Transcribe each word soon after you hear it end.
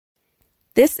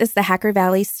This is the Hacker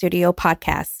Valley Studio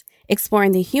podcast,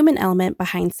 exploring the human element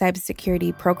behind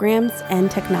cybersecurity programs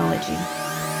and technology.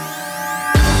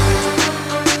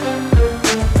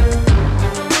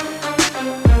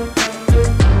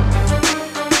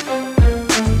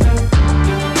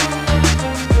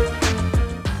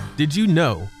 Did you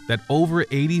know that over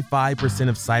 85%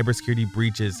 of cybersecurity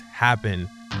breaches happen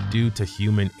due to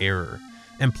human error?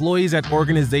 Employees at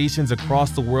organizations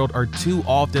across the world are too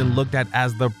often looked at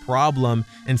as the problem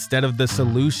instead of the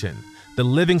solution. The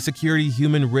Living Security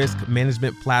Human Risk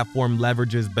Management Platform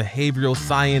leverages behavioral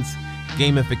science,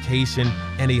 gamification,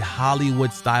 and a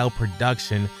Hollywood-style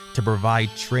production to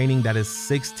provide training that is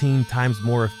 16 times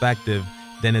more effective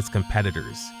than its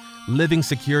competitors. Living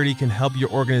Security can help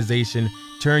your organization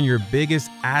turn your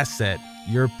biggest asset,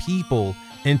 your people,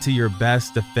 into your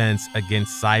best defense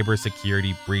against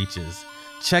cybersecurity breaches.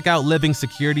 Check out Living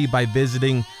Security by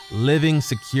visiting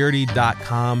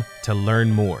livingsecurity.com to learn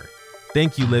more.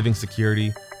 Thank you, Living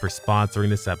Security, for sponsoring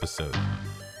this episode.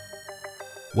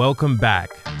 Welcome back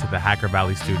to the Hacker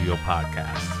Valley Studio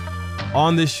podcast.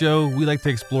 On this show, we like to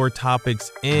explore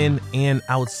topics in and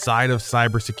outside of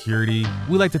cybersecurity.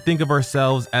 We like to think of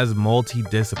ourselves as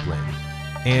multidisciplined,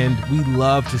 and we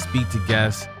love to speak to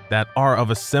guests that are of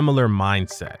a similar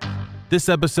mindset. This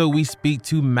episode, we speak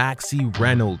to Maxie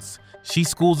Reynolds. She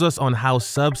schools us on how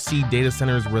subsea data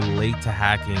centers relate to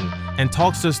hacking and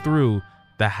talks us through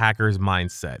the hacker's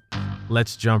mindset.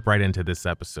 Let's jump right into this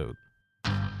episode.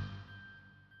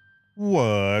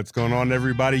 What's going on,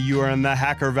 everybody? You are in the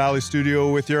Hacker Valley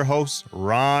Studio with your hosts,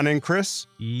 Ron and Chris.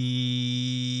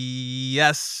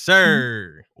 Yes,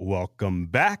 sir. Welcome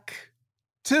back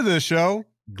to the show.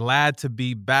 Glad to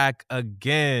be back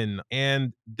again.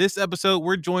 And this episode,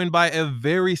 we're joined by a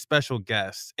very special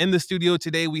guest. In the studio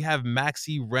today, we have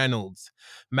Maxie Reynolds.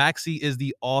 Maxie is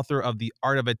the author of The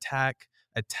Art of Attack,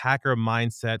 Attacker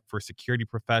Mindset for Security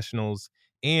Professionals,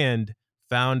 and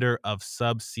founder of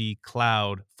Subsea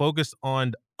Cloud, focused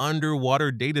on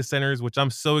underwater data centers, which I'm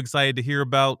so excited to hear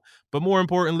about. But more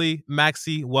importantly,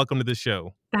 Maxie, welcome to the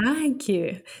show. Thank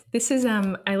you. This is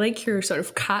I like your sort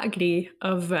of category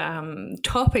of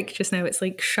topic just now. It's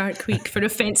like Shark Week for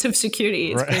offensive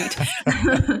security. It's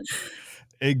great.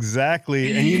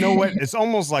 Exactly. And you know what? It's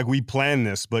almost like we planned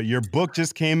this, but your book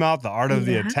just came out, The Art of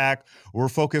the Attack. We're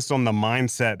focused on the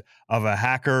mindset of a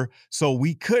hacker. So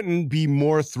we couldn't be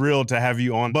more thrilled to have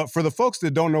you on. But for the folks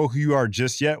that don't know who you are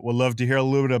just yet, we'd love to hear a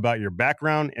little bit about your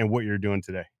background and what you're doing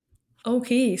today.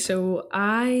 Okay, so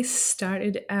I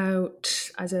started out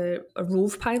as a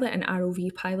ROV pilot, an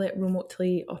ROV pilot,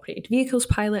 remotely operated vehicles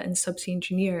pilot, and subsea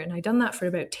engineer. And I'd done that for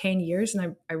about 10 years,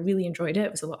 and I really enjoyed it. It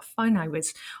was a lot of fun. I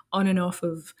was on and off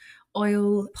of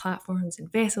oil platforms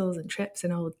and vessels and trips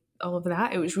and all of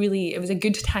that. It was a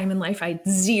good time in life. I had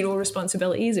zero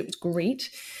responsibilities. It was great.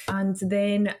 And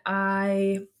then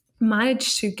I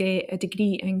managed to get a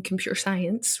degree in computer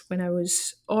science when I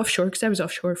was offshore, because I was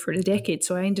offshore for a decade.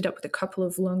 So I ended up with a couple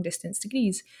of long distance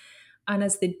degrees. And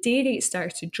as the day rate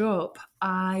started to drop,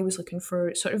 I was looking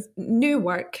for sort of new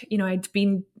work. You know, I'd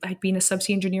been a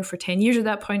subsea engineer for 10 years at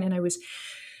that point, and there was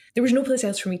no place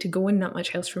else for me to go and not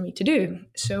much else for me to do.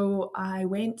 So I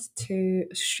went to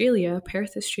Australia,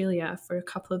 Perth, Australia, for a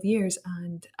couple of years,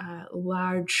 and a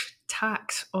large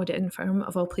tax auditing firm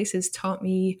of all places taught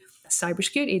me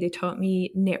cybersecurity. They taught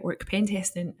me network pen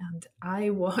testing, and I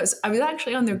was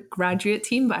actually on their graduate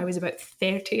team, but I was about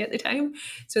 30 at the time.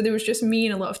 So there was just me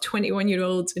and a lot of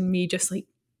 21-year-olds and me just like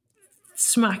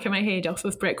smacking my head off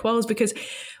of brick walls, because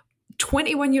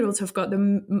 21-year-olds have got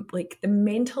the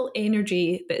mental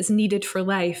energy that is needed for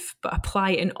life, but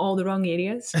apply it in all the wrong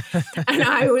areas. And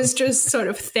I was just sort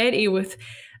of 30 with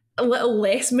a little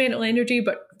less mental energy,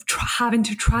 but having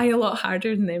to try a lot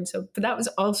harder than them. But that was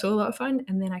also a lot of fun.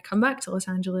 And then I come back to Los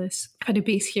Angeles, had a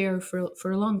base here for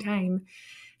a long time,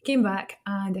 came back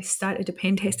and I started a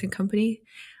pen testing company.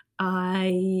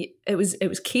 It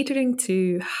was catering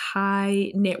to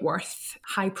high net worth,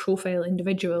 high profile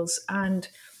individuals, and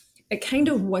it kind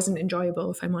of wasn't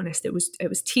enjoyable, if I'm honest. It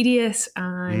was tedious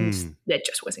and it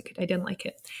just wasn't good. I didn't like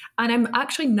it. And I'm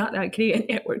actually not that great at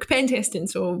network pen testing,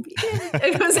 so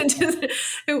it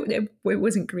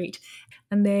wasn't great.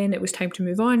 And then it was time to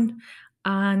move on.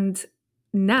 And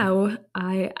now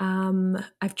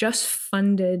I've just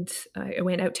funded, I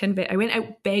went out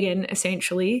begging,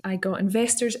 essentially. I got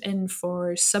investors in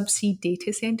for subsea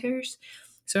data centers.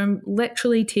 So I'm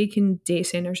literally taking data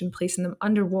centers and placing them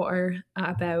underwater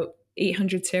at about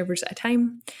 800 servers at a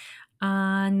time.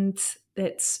 And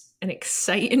it's an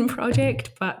exciting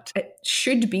project, but it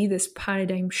should be this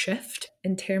paradigm shift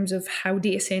in terms of how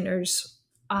data centers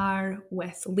are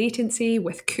with latency,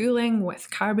 with cooling,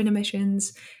 with carbon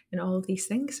emissions, and all of these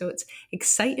things. So it's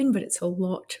exciting, but it's a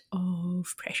lot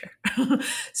of pressure.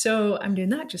 So I'm doing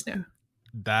that just now.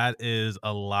 That is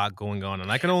a lot going on.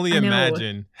 And I can only I know.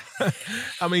 imagine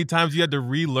how many times you had to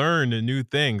relearn the new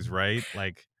things, right?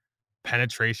 Like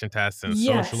penetration tests and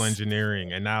social Yes.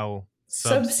 engineering, and now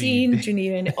subsea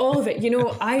engineering, all of it. You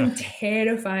know, I'm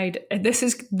terrified. This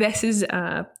is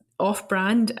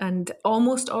off-brand and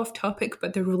almost off topic,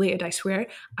 but they're related, I swear.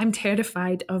 I'm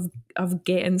terrified of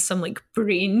getting some like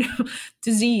brain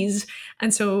disease.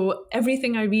 And so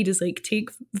everything I read is like, take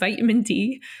vitamin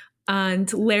D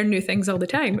and learn new things all the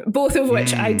time, both of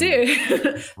which I do.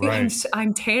 Right.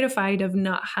 I'm terrified of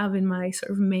not having my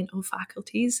sort of mental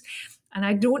faculties. And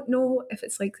I don't know if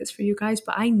it's like this for you guys,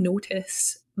 but I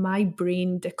notice my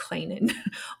brain declining.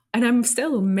 And I'm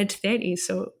still mid-30s.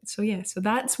 So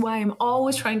that's why I'm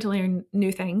always trying to learn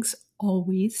new things,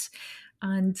 always.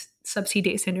 And subsea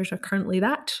data centers are currently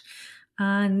that.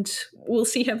 And we'll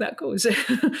see how that goes.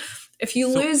 If you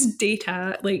lose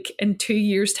data like in 2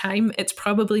 years' time, it's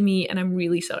probably me, and I'm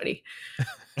really sorry.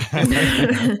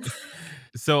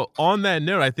 So on that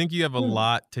note, I think you have a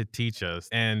lot to teach us.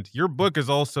 And your book is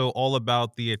also all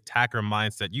about the attacker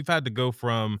mindset. You've had to go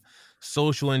from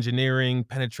social engineering,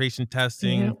 penetration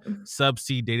testing,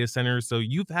 subsea data centers. So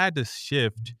you've had to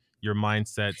shift your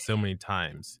mindset so many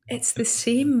times. It's the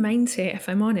same mindset, if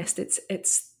I'm honest. It's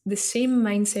the same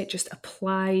mindset, just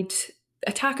applied.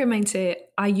 Attacker mindset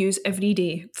I use every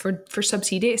day for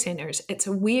subsea data centers. It's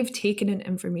a way of taking in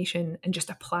information and just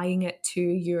applying it to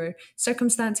your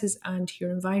circumstances and to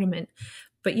your environment.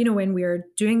 But you know, when we're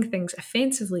doing things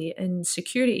offensively in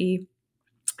security,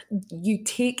 you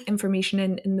take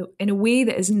information in a way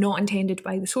that is not intended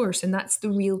by the source, and that's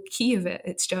the real key of it.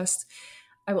 It's just,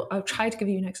 I'll try to give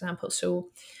you an example.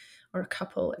 Or a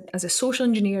couple. As a social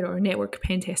engineer or a network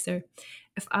pen tester,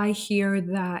 if I hear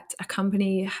that a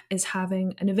company is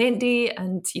having an event day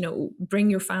and, you know, bring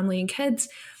your family and kids,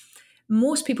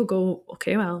 most people go,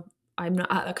 okay, well, I'm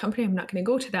not at that company, I'm not going to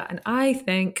go to that. And I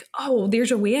think, oh,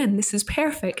 there's a way in. This is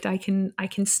perfect. I can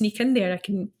sneak in there. I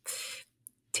can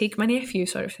take my nephew,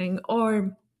 sort of thing.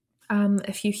 Or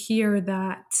if you hear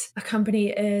that a company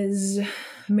is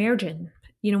merging,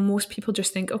 you know, most people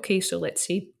just think, okay, so let's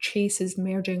say Chase is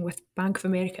merging with Bank of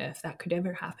America. If that could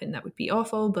ever happen, that would be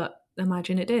awful, but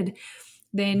imagine it did.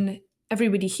 Then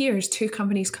everybody hears two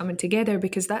companies coming together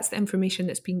because that's the information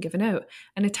that's being given out.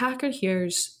 An attacker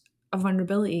hears a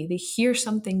vulnerability. They hear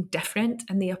something different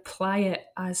and they apply it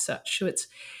as such. So it's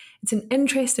an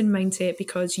interesting mindset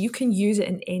because you can use it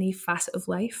in any facet of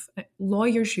life.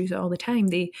 Lawyers use it all the time.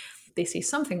 They say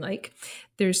something like,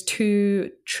 there's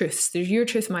two truths. There's your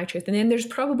truth, my truth, and then there's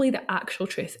probably the actual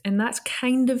truth. And that's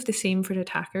kind of the same for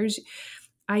attackers.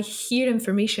 I hear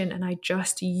information and I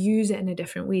just use it in a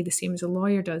different way, the same as a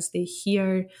lawyer does. They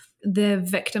hear the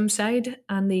victim side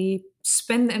and they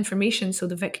spin the information so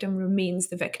the victim remains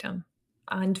the victim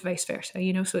and vice versa,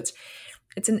 you know? So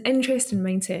it's an interesting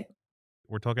mindset.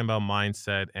 We're talking about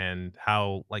mindset and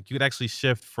how like you could actually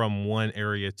shift from one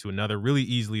area to another really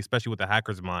easily, especially with the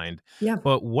hacker's mind. Yeah.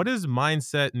 But what does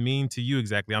mindset mean to you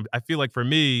exactly? I feel like for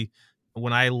me,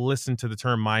 when I listen to the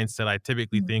term mindset, I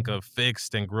typically think of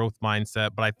fixed and growth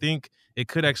mindset, but I think it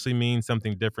could actually mean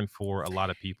something different for a lot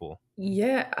of people.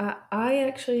 Yeah, I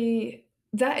actually,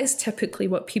 that is typically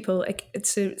what people,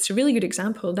 it's a really good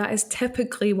example. That is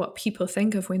typically what people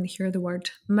think of when they hear the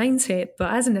word mindset.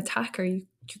 But as an attacker, you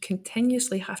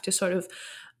continuously have to sort of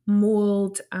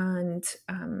mold and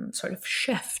sort of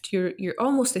shift. You're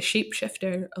almost a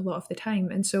shapeshifter a lot of the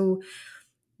time. And so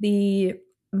the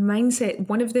mindset,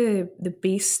 one of the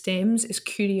base stems is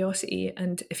curiosity.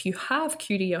 And if you have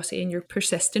curiosity and you're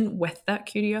persistent with that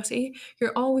curiosity,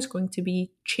 you're always going to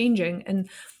be changing. And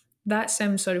that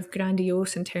sounds sort of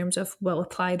grandiose in terms of, well,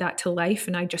 apply that to life.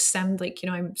 And I just sound like, you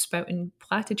know, I'm spouting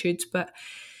platitudes, but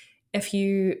if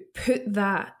you put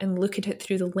that and look at it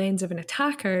through the lens of an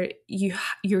attacker,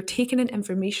 you're taking in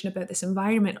information about this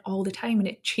environment all the time, and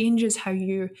it changes how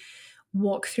you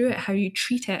walk through it, how you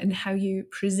treat it, and how you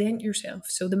present yourself.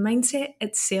 So the mindset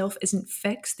itself isn't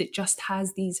fixed. It just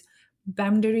has these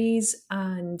boundaries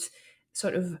and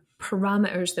sort of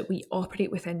parameters that we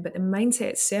operate within. But the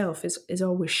mindset itself is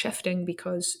always shifting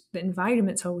because the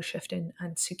environment's always shifting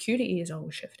and security is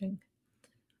always shifting.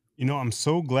 You know, I'm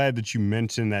so glad that you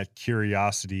mentioned that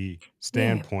curiosity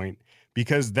standpoint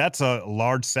because that's a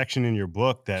large section in your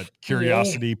book, that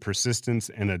curiosity, persistence,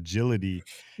 and agility.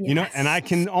 And I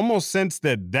can almost sense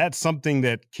that that's something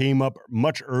that came up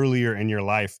much earlier in your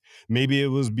life. Maybe it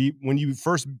was when you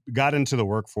first got into the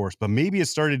workforce, but maybe it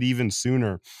started even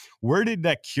sooner. Where did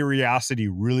that curiosity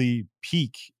really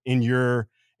peak in your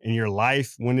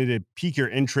life? When did it pique your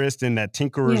interest in that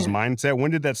tinkerer's mindset?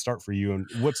 When did that start for you? And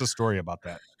what's the story about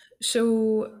that?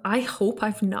 So I hope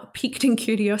I've not piqued in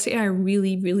curiosity. I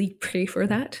really, really pray for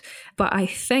that. But I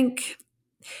think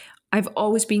I've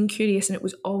always been curious and it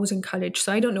was always encouraged.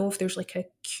 So I don't know if there's like a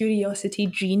curiosity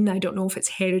gene. I don't know if it's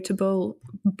heritable,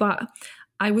 but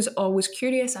I was always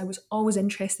curious. I was always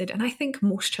interested. And I think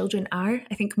most children are.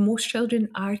 I think most children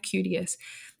are curious.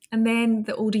 And then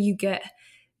the older you get,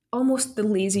 almost the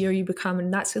lazier you become.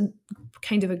 And that's a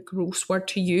kind of a gross word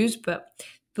to use, but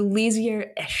the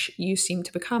lazier-ish you seem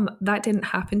to become. That didn't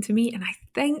happen to me. And I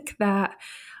think that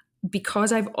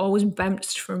because I've always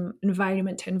bounced from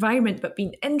environment to environment, but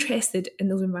been interested in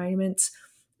those environments,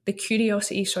 the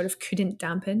curiosity sort of couldn't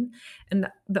dampen. And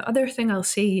the other thing I'll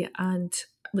say, and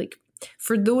like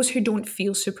for those who don't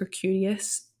feel super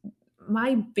curious,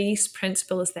 my base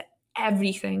principle is that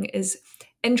everything is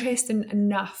interesting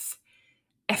enough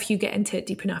if you get into it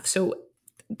deep enough. So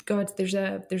God, there's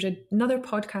another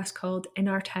podcast called In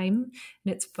Our Time,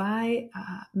 and it's by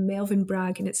Melvin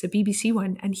Bragg, and it's a BBC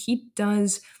one, and he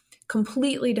does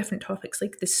completely different topics.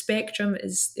 Like the spectrum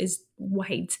is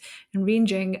wide and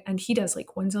ranging, and he does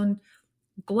like ones on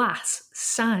glass,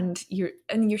 sand. You're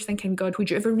thinking, God, would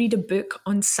you ever read a book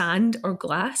on sand or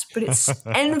glass? But it's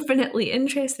infinitely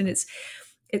interesting.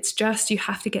 It's just you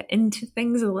have to get into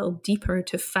things a little deeper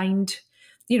to find,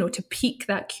 to pique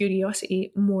that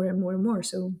curiosity more and more and more.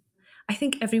 So I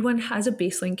think everyone has a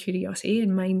baseline curiosity,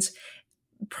 and mine's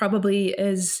probably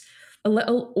is a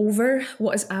little over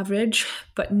what is average,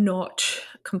 but not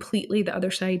completely the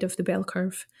other side of the bell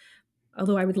curve.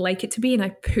 Although I would like it to be, and I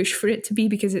push for it to be,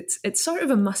 because it's sort of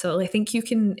a muscle. I think you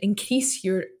can increase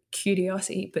your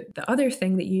curiosity, but the other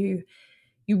thing that you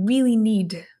really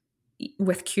need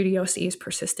with curiosity is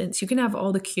persistence. You can have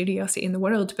all the curiosity in the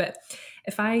world, but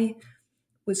if I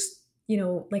was,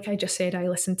 like I just said, I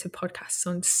listened to podcasts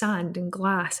on sand and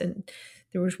glass, and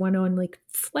there was one on like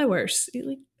flowers.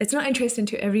 It's not interesting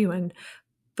to everyone,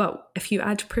 but if you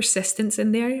add persistence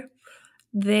in there,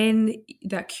 then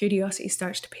that curiosity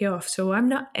starts to pay off. So I'm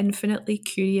not infinitely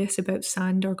curious about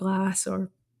sand or glass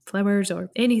or flowers or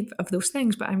any of those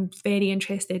things, but I'm very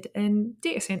interested in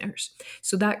data centers.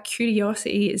 So that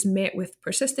curiosity is met with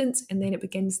persistence, and then it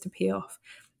begins to pay off.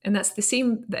 And that's the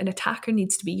same that an attacker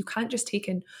needs to be. You can't just take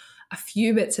in a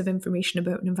few bits of information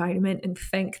about an environment and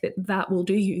think that will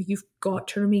do you. You've got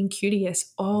to remain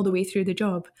curious all the way through the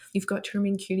job. You've got to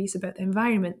remain curious about the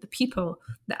environment, the people,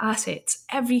 the assets,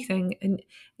 everything. And,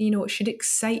 it should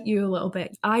excite you a little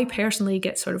bit. I personally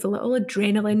get sort of a little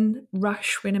adrenaline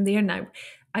rush when I'm there now.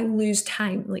 I lose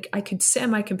time. Like I could sit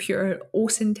on my computer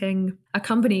OSINTing a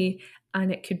company,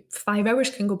 and 5 hours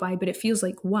can go by, but it feels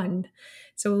like one.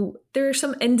 So there are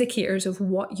some indicators of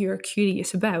what you're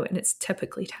curious about, and it's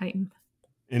typically time.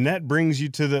 And that brings you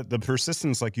to the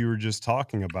persistence, like you were just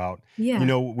talking about. Yeah.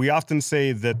 We often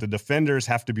say that the defenders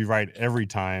have to be right every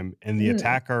time, and the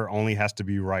attacker only has to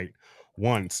be right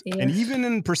once. Yes. And even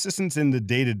in persistence in the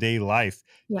day-to-day life,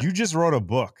 you just wrote a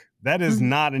book. That is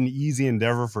not an easy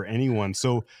endeavor for anyone.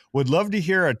 So would love to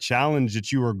hear a challenge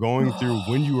that you were going through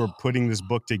when you were putting this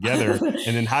book together.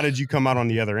 And then how did you come out on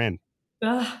the other end?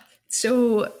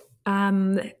 So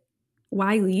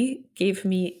Wiley gave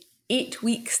me 8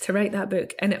 weeks to write that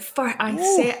book. And at first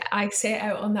I set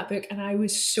out on that book, and I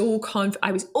was so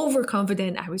I was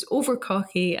overconfident, I was over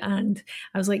cocky, and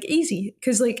I was like, easy,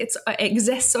 because like it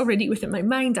exists already within my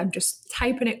mind. I'm just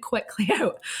typing it quickly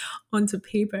out onto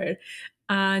paper.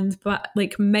 But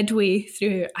like midway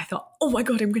through, I thought, oh my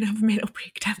God, I'm going to have a mental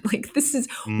breakdown. Like this is,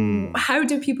 how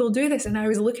do people do this? And I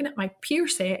was looking at my peer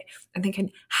set and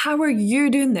thinking, how are you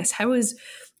doing this?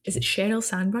 Is it Sheryl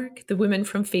Sandberg, the woman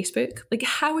from Facebook? Like,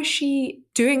 how is she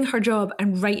doing her job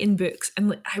and writing books? And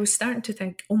like, I was starting to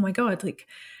think, oh my God, like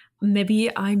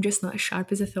maybe I'm just not as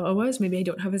sharp as I thought I was. Maybe I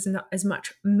don't have as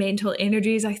much mental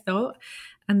energy as I thought.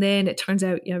 And then it turns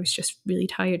out, I was just really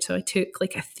tired. So I took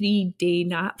like a 3-day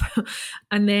nap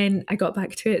and then I got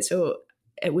back to it. So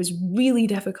it was really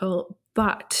difficult,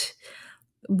 but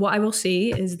what I will say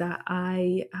is that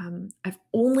I've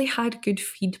only had good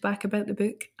feedback about the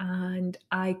book, and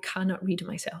I cannot read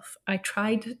myself. I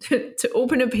tried to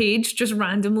open a page just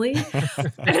randomly,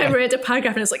 and I read a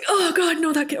paragraph, and it's like, oh God,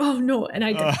 no, oh no, and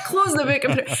I did close the book.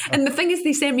 And the thing is,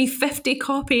 they sent me 50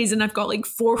 copies, and I've got like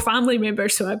 4 family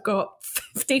members, so I've got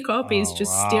 50 copies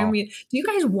staring me. Do you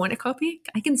guys want a copy?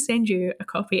 I can send you a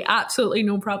copy, absolutely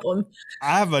no problem.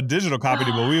 I have a digital copy,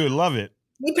 but we would love it.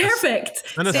 Perfect.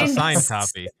 Send us a signed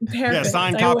copy. Perfect. Yeah,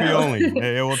 signed copy only.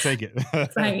 We'll take it.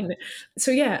 Fine.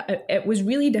 So yeah, it was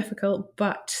really difficult,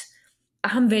 but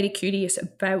I'm very curious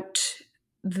about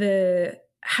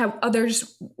how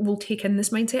others will take in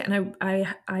this mindset. And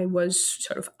I was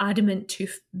sort of adamant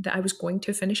that I was going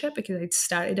to finish it because I'd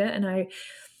started it, and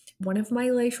one of my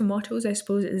life mottos, I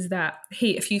suppose, is that,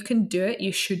 hey, if you can do it,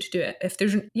 you should do it. If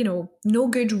there's, no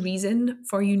good reason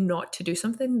for you not to do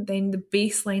something, then the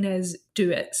baseline is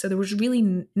do it. So there was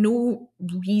really no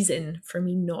reason for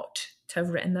me not to have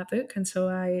written that book. And so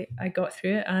I got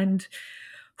through it, and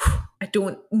I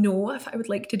don't know if I would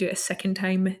like to do it a second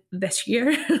time this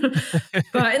year,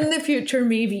 but in the future,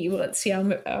 maybe. Well, let's see.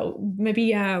 I'll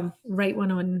maybe write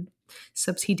one on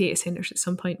subsea data centers at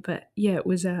some point. But yeah, it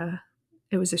was a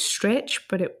stretch,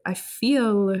 but I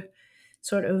feel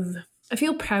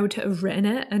proud to have written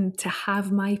it and to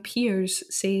have my peers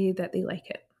say that they like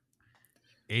it.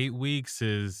 8 weeks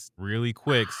is really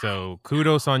quick, so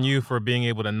kudos on you for being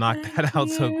able to knock that out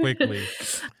so quickly.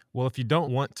 Well, if you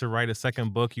don't want to write a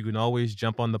second book, you can always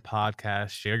jump on the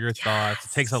podcast, share your thoughts.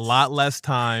 It takes a lot less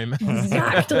time.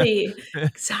 Exactly.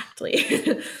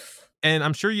 And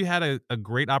I'm sure you had a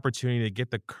great opportunity to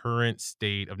get the current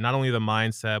state of not only the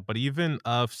mindset, but even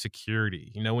of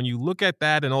security. When you look at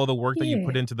that and all the work that you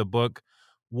put into the book,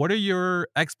 what are your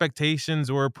expectations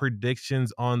or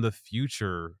predictions on the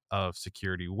future of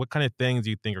security? What kind of things do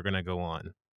you think are going to go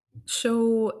on?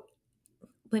 So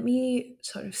let me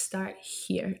sort of start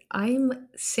here. I'm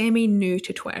semi-new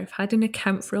to Twitter. I've had an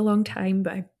account for a long time,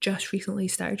 but I've just recently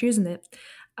started using it.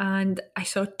 And I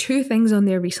saw 2 things on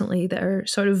there recently that are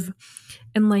sort of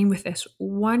in line with this.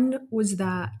 One was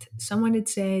that someone had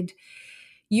said,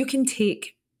 you can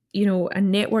take, a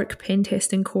network pen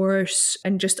testing course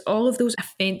and just all of those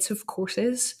offensive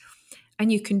courses,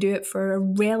 and you can do it for a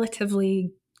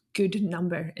relatively good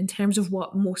number in terms of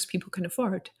what most people can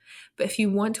afford. But if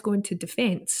you want to go into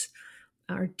defense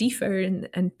or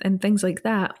DFIR and things like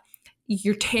that,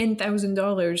 you're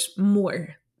 $10,000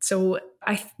 more. So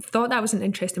I thought that was an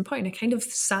interesting point. I kind of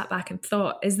sat back and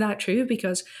thought, is that true?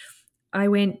 Because I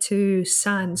went to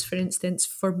SANS, for instance,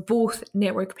 for both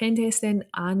network pen testing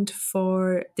and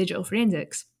for digital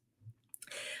forensics.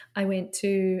 I went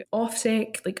to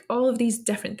OffSec, like all of these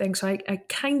different things. So I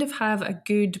kind of have a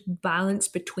good balance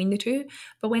between the two.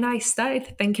 But when I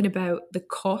started thinking about the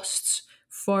costs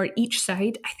for each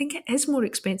side, I think it is more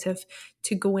expensive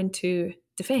to go into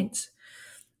defense.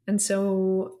 And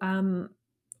so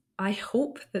I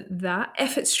hope that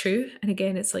if it's true, and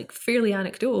again, it's like fairly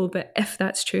anecdotal, but if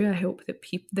that's true, I hope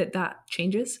that that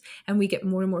changes and we get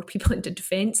more and more people into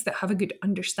defense that have a good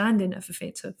understanding of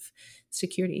offensive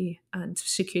security and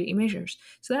security measures.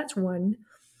 So that's one.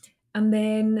 And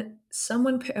then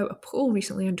someone put out a poll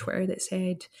recently on Twitter that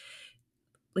said,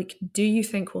 like, do you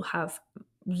think we'll have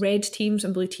red teams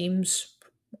and blue teams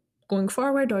going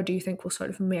forward, or do you think we'll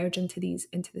sort of merge into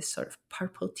this sort of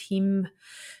purple team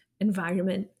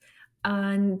environment?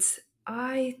 And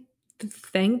I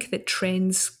think that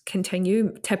trends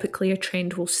continue. Typically, a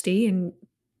trend will stay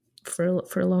for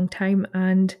a long time.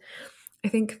 And I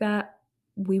think that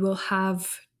we will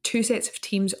have 2 sets of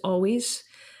teams always,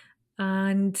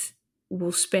 and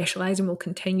we'll specialize and we'll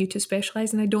continue to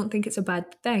specialize. And I don't think it's a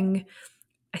bad thing.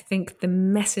 I think the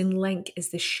missing link is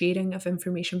the sharing of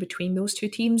information between those 2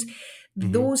 teams.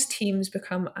 Mm-hmm. Those teams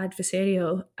become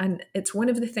adversarial. And it's one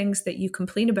of the things that you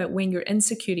complain about when you're in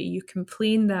security. You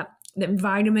complain that the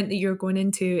environment that you're going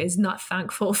into is not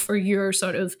thankful for your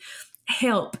sort of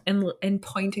help in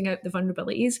pointing out the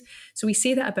vulnerabilities. So we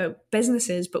say that about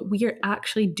businesses, but we are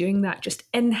actually doing that just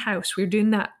in-house. We're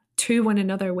doing that to one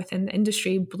another within the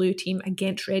industry, blue team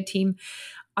against red team,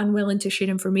 unwilling to share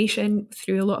information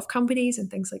through a lot of companies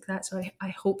and things like that. So I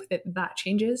hope that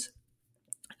changes.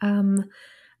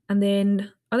 And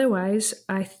then otherwise,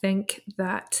 I think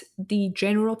that the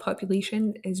general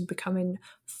population is becoming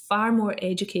far more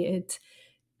educated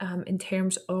in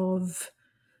terms of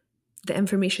the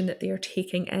information that they are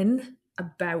taking in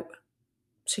about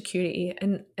security.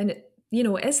 And it,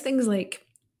 it's things like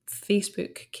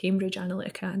Facebook, Cambridge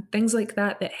Analytica, and things like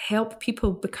that help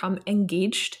people become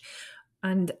engaged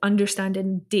and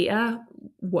understanding data,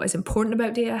 what is important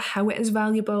about data, how it is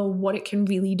valuable, what it can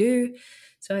really do.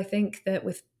 So I think that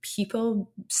with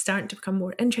people starting to become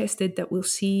more interested, that we'll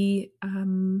see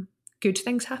good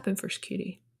things happen for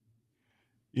security.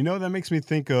 That makes me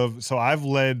think of, so I've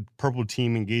led purple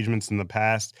team engagements in the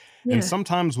past. Yeah. And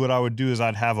sometimes what I would do is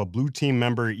I'd have a blue team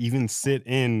member even sit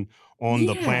in on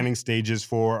the planning stages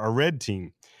for a red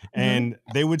team. And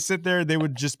they would sit there, they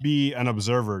would just be an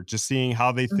observer, just seeing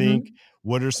how they think,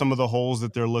 what are some of the holes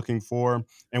that they're looking for.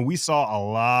 And we saw a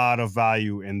lot of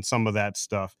value in some of that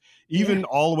stuff, even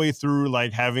all the way through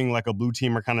like having like a blue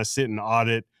teamer kind of sit and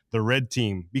audit the red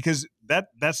team, because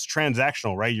that's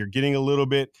transactional, right? You're getting a little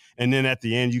bit, and then at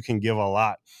the end you can give a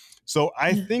lot. So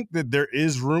I think that there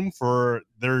is room for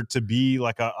there to be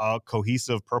like a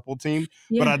cohesive purple team,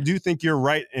 but I do think you're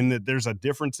right in that there's a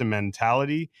difference in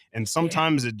mentality, and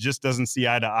sometimes it just doesn't see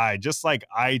eye to eye, just like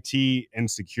IT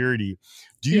and security.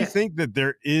 Do you think that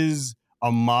there is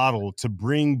a model to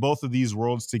bring both of these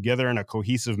worlds together in a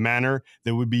cohesive manner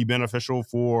that would be beneficial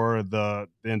for the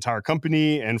entire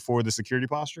company and for the security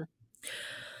posture?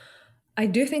 I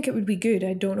do think it would be good.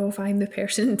 I don't know if I'm the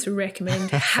person to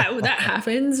recommend how that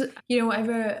happens. I have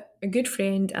a good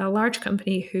friend, a large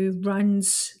company, who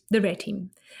runs the red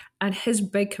team. And his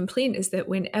big complaint is that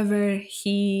whenever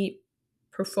he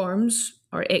performs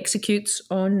or executes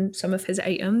on some of his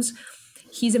items,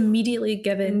 he's immediately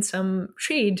given thrown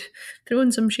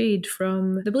some shade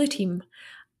from the blue team.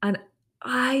 And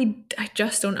I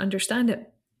just don't understand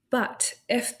it. But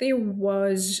if there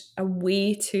was a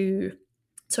way to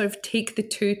sort of take the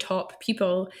two top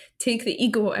people, take the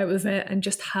ego out of it, and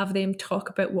just have them talk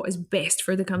about what is best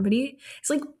for the company. It's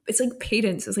like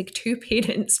parents. It's like two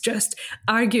parents just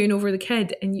arguing over the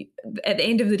kid, and at the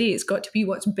end of the day, it's got to be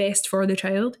what's best for the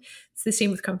child. It's the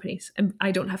same with companies. And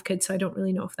I don't have kids, so I don't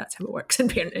really know if that's how it works in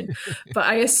parenting, but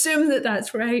I assume that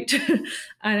that's right.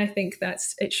 And I think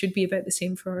it should be about the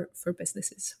same for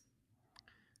businesses.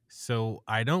 So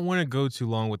I don't want to go too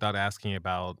long without asking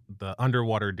about the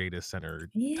underwater data center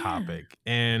topic.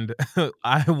 And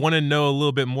I want to know a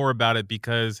little bit more about it,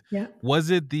 because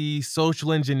was it the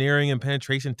social engineering and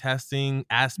penetration testing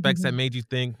aspects that made you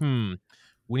think,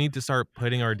 we need to start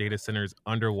putting our data centers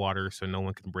underwater so no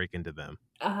one can break into them?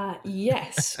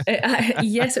 Yes.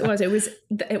 Yes, it was. It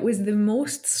was the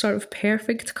most sort of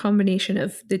perfect combination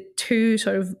of the two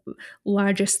sort of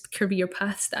largest career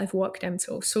paths that I've walked down.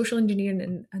 So social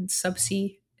engineering and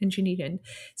subsea engineering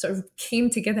sort of came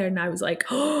together, and I was like,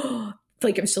 oh,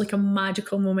 like it was like a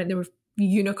magical moment. There were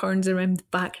unicorns around the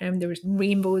background, there was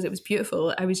rainbows, it was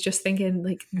beautiful. I was just thinking,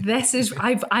 like, this is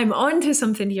I'm onto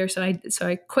something here. So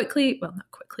I quickly, well, not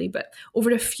quickly, but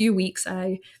over a few weeks,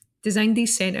 I designed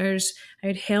these centers. I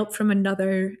had help from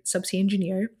another subsea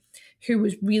engineer who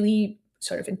was really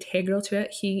sort of integral to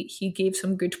it. He gave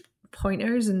some good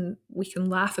pointers, and we can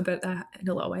laugh about that in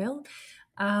a little while.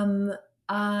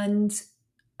 And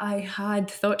I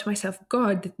had thought to myself,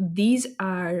 God, these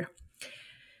are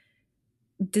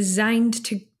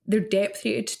they're depth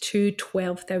rated to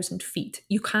 12,000 feet.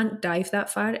 You can't dive that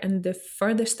far, and the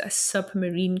furthest a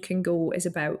submarine can go is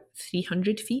about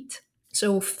 300 feet.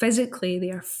 So physically, they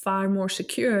are far more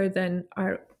secure than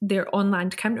their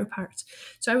on-land counterparts.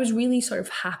 So I was really sort of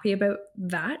happy about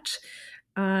that.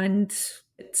 And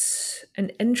it's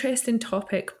an interesting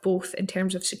topic, both in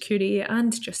terms of security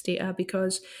and just data,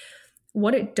 because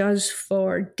what it does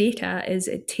for data is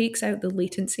it takes out the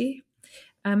latency.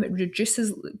 It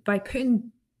reduces, by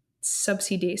putting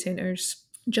subsea data centers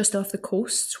just off the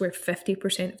coasts where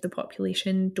 50% of the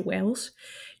population dwells,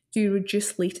 you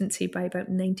reduce latency by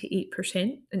about 98%.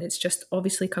 And it's just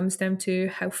obviously comes down to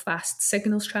how fast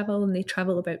signals travel, and they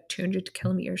travel about 200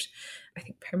 kilometers, I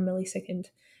think, per millisecond.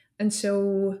 And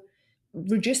so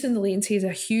reducing the latency is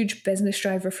a huge business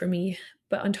driver for me.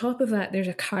 But on top of that, there's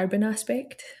a carbon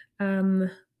aspect,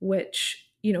 which,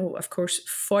 of course,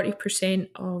 40%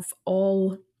 of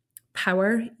all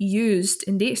power used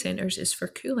in data centers is for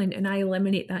cooling, and I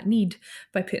eliminate that need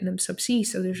by putting them subsea.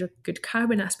 So there's a good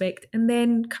carbon aspect, and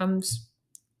then comes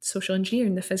social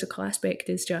engineering. The physical aspect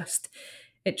is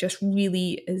it just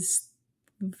really is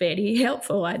very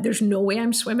helpful. There's no way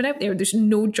I'm swimming out there. There's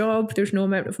no job. There's no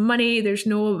amount of money. There's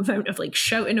no amount of like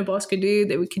shouting a boss could do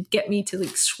that could get me to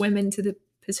like swim into the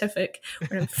Pacific,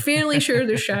 where I'm fairly sure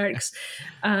there's sharks,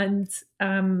 and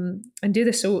do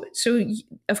this. So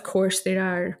of course there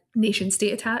are nation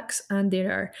state attacks, and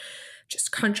there are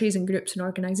just countries and groups and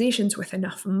organizations with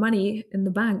enough money in the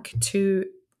bank to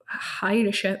hire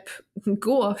a ship,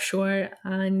 go offshore,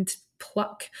 and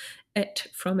pluck it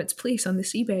from its place on the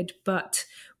seabed. But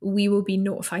we will be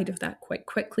notified of that quite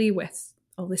quickly with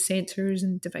all the sensors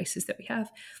and devices that we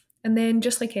have. And then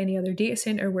just like any other data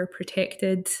center, we're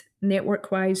protected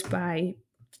network-wise by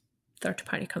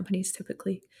third-party companies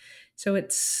typically. So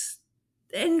it's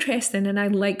interesting, and I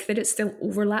like that it still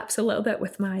overlaps a little bit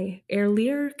with my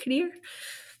earlier career.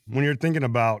 When you're thinking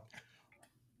about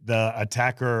the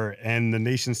attacker and the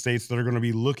nation states that are going to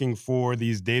be looking for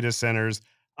these data centers,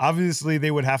 obviously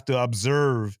they would have to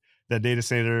observe the data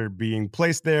center being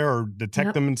placed there or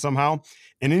detect them in somehow.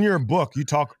 And in your book, you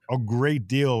talk a great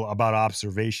deal about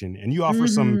observation, and you offer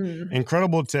some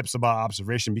incredible tips about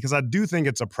observation, because I do think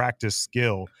it's a practice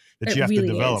skill that you have to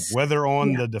develop, whether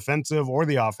on the defensive or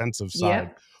the offensive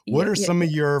side. What are some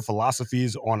of your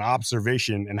philosophies on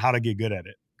observation and how to get good at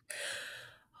it?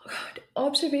 God,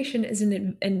 observation is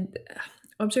an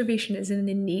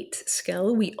innate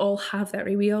skill. We all have that,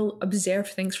 right? We all observe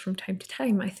things from time to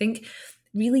time. I think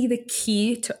really the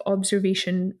key to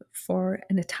observation for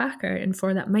an attacker and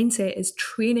for that mindset is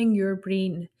training your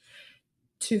brain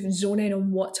to zone in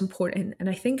on what's important. And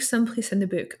I think someplace in the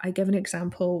book, I give an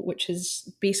example, which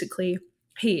is basically,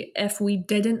 hey, if we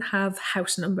didn't have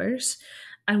house numbers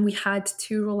and we had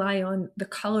to rely on the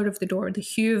color of the door, the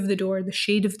hue of the door, the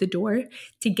shade of the door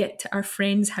to get to our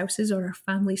friends' houses or our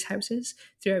family's houses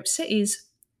throughout cities,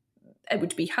 it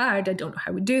would be hard. I don't know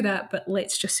how we do that, but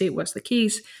let's just say it was the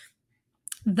case.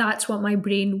 That's what my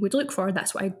brain would look for.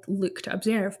 That's what I look to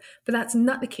observe. But that's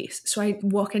not the case. So I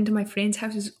walk into my friends'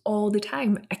 houses all the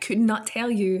time. I could not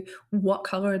tell you what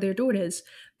color their door is.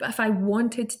 But if I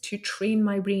wanted to train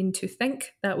my brain to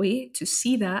think that way, to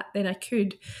see that, then I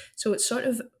could. So it's sort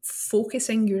of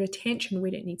focusing your attention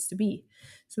where it needs to be.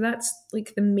 So that's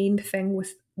like the main thing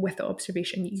with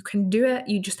observation. You can do it.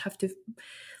 You just have to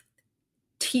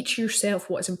teach yourself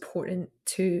what's important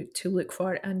to look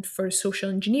for. And for a social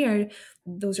engineer,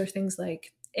 those are things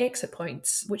like exit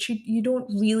points, which you don't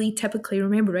really typically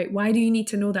remember, right? Why do you need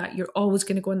to know that? You're always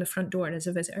going to go in the front door as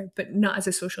a visitor, but not as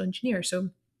a social engineer. So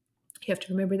you have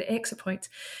to remember the exit points.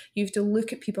 You have to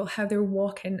look at people, how they're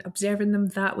walking, observing them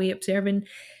that way, observing,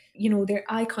 their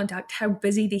eye contact, how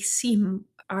busy they seem.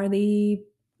 Are they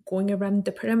going around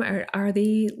the perimeter? Are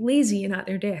they lazy and at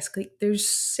their desk? Like, there's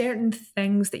certain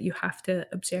things that you have to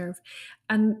observe.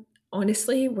 And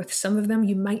honestly, with some of them,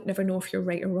 you might never know if you're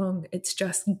right or wrong. It's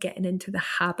just getting into the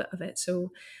habit of it.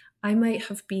 So I might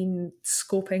have been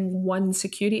scoping one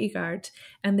security guard,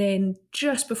 and then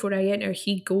just before I enter,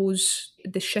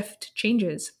 the shift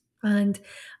changes. And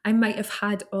I might have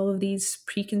had all of these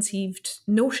preconceived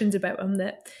notions about him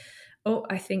that,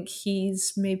 I think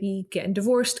he's maybe getting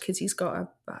divorced because he's got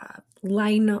a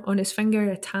line on his finger,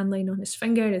 a tan line on his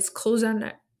finger, his clothes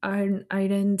aren't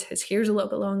ironed, his hair's a little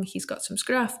bit long, he's got some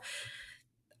scruff.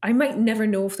 I might never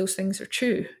know if those things are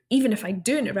true. Even if I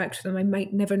do interact with them, I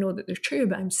might never know that they're true,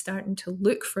 but I'm starting to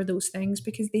look for those things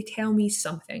because they tell me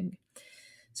something.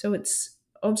 So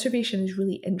observation is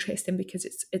really interesting because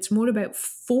it's more about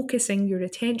focusing your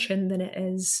attention than it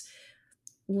is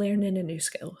learning a new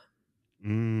skill.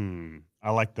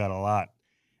 I like that a lot.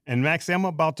 And Maxie, I'm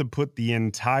about to put the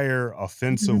entire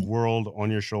offensive world on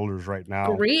your shoulders right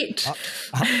now. Great.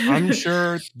 I'm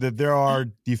sure that there are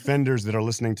defenders that are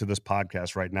listening to this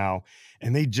podcast right now,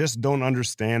 and they just don't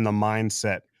understand the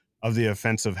mindset of the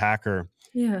offensive hacker.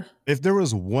 Yeah. If there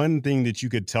was one thing that you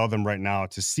could tell them right now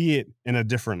to see it in a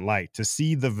different light, to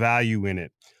see the value in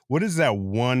it, what is that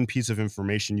one piece of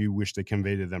information you wish to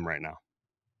convey to them right now?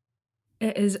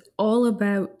 It is all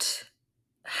about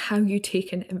how you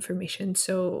take in information.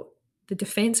 So the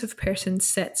defensive person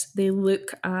they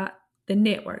look at the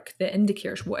network, the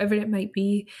indicators, whatever it might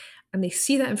be, and they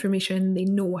see that information, they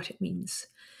know what it means.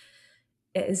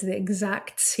 It is the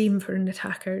exact same for an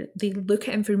attacker. They look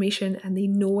at information and they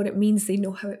know what it means. They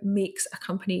know how it makes a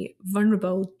company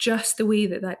vulnerable, just the way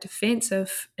that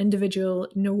defensive individual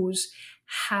knows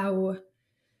how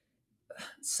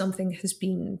something has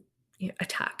been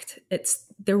attacked.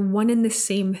 They're one and the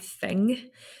same thing.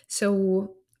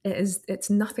 So it's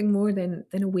nothing more than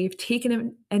a way of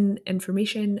taking in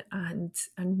information and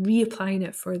reapplying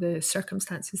it for the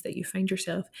circumstances that you find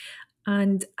yourself.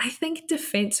 And I think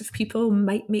defensive people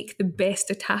might make the best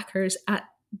attackers at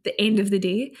the end of the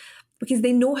day, because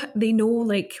they know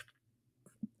like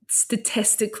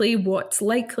statistically what's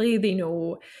likely. They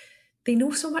know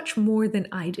so much more than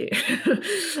I do.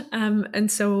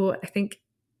 And so I think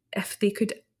if they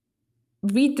could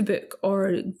read the book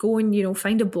or go and,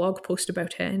 find a blog post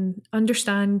about it and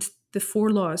understand the 4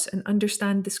 laws and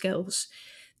understand the skills,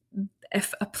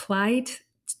 if applied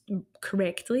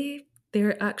correctly,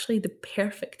 they're actually the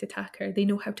perfect attacker. They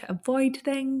know how to avoid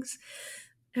things,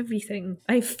 everything.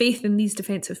 I have faith in these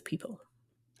defensive people.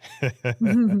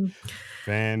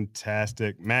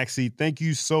 Fantastic. Maxie, thank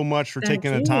you so much for Thank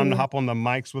taking the you. time to hop on the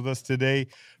mics with us today.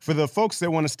 For the folks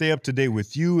that want to stay up to date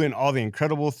with you and all the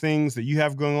incredible things that you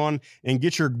have going on and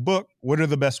get your book, what are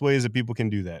the best ways that people can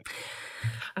do that?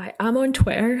 I am on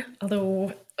Twitter,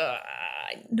 although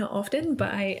not often,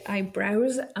 but I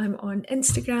browse. I'm on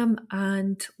Instagram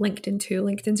and LinkedIn too.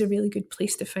 LinkedIn's a really good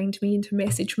place to find me and to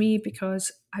message me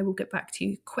because I will get back to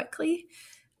you quickly.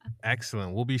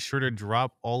 Excellent. We'll be sure to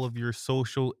drop all of your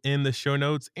social in the show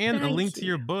notes and a link to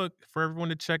your book for everyone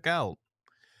to check out.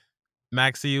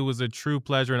 Maxie, it was a true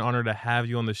pleasure and honor to have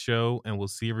you on the show, and we'll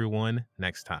see everyone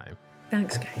next time.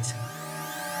 Thanks, guys.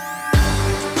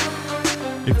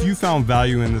 If you found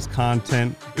value in this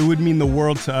content, it would mean the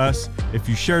world to us if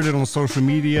you shared it on social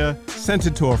media, sent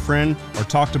it to a friend, or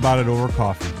talked about it over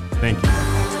coffee. Thank you.